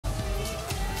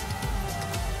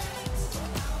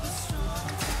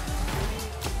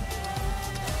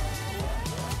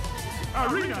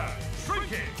Arena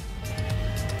shrinking.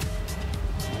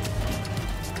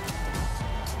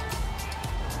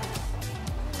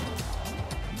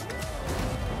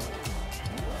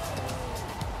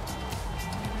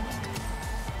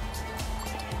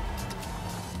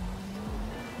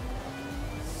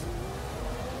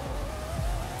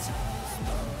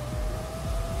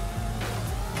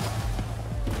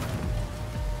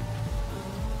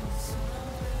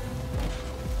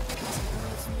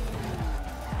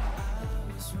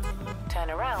 Turn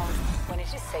around when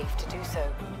it is safe to do so.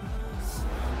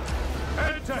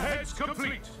 Head-to-head's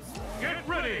complete. Get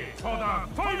ready for the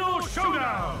final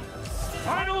showdown.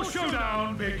 Final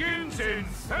showdown begins in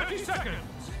 30 seconds.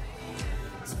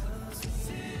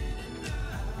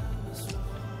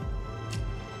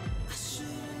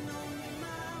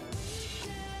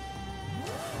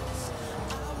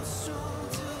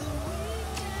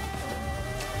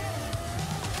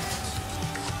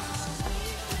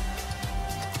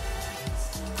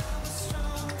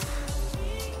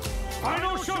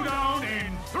 Final showdown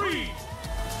in 3,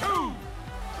 2,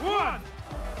 1,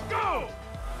 go!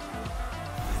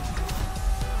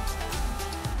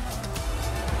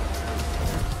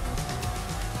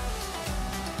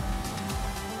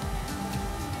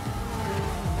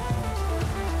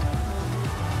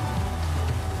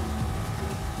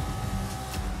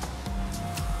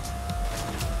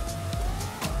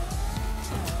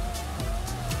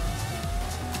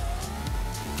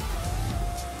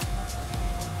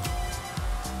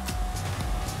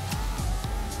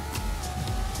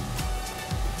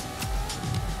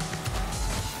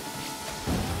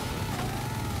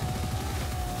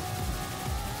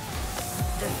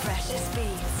 The freshest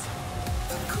beats.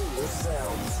 The coolest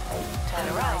sounds. Turn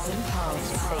around when it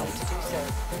is safe to do so.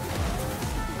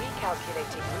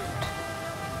 Recalculating route.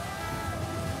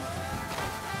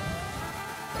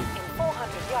 In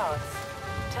 400 yards,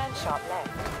 turn sharp left.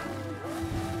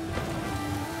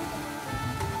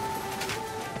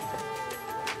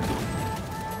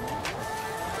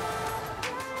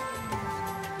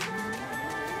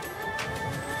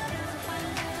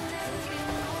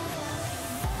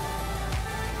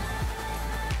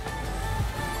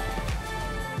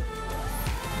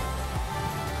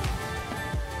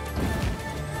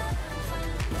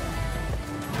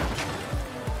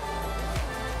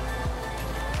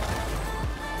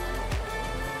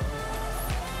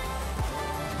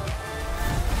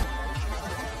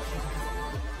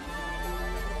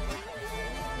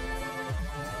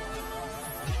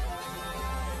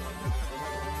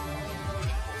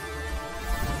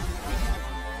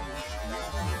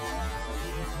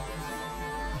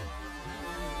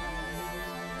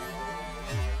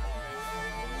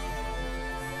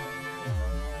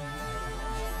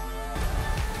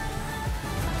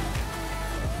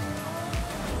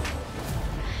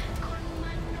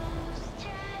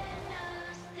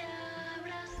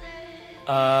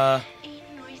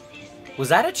 Was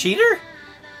that a cheater?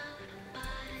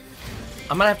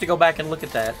 I'm gonna have to go back and look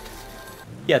at that.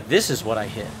 Yeah, this is what I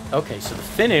hit. Okay, so the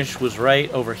finish was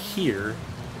right over here.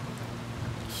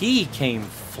 He came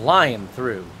flying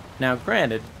through. Now,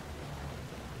 granted,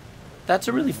 that's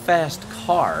a really fast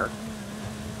car.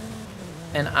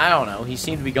 And I don't know, he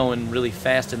seemed to be going really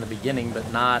fast in the beginning,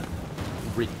 but not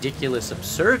ridiculous,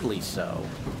 absurdly so.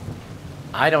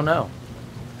 I don't know.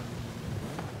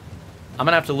 I'm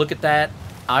gonna have to look at that.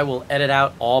 I will edit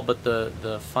out all but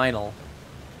the final,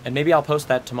 and maybe I'll post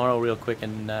that tomorrow real quick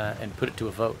and put it to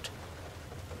a vote.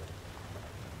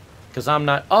 Cause I'm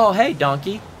not. Oh, hey,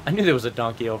 donkey! I knew there was a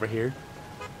donkey over here.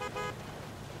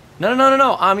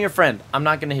 No! I'm your friend. I'm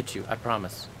not gonna hit you. I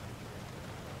promise.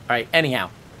 All right. Anyhow,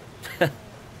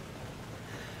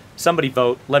 somebody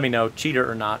vote. Let me know, cheater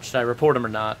or not. Should I report him or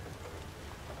not?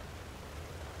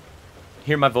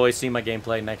 Hear my voice, see my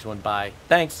gameplay. Next one. Bye.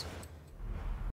 Thanks.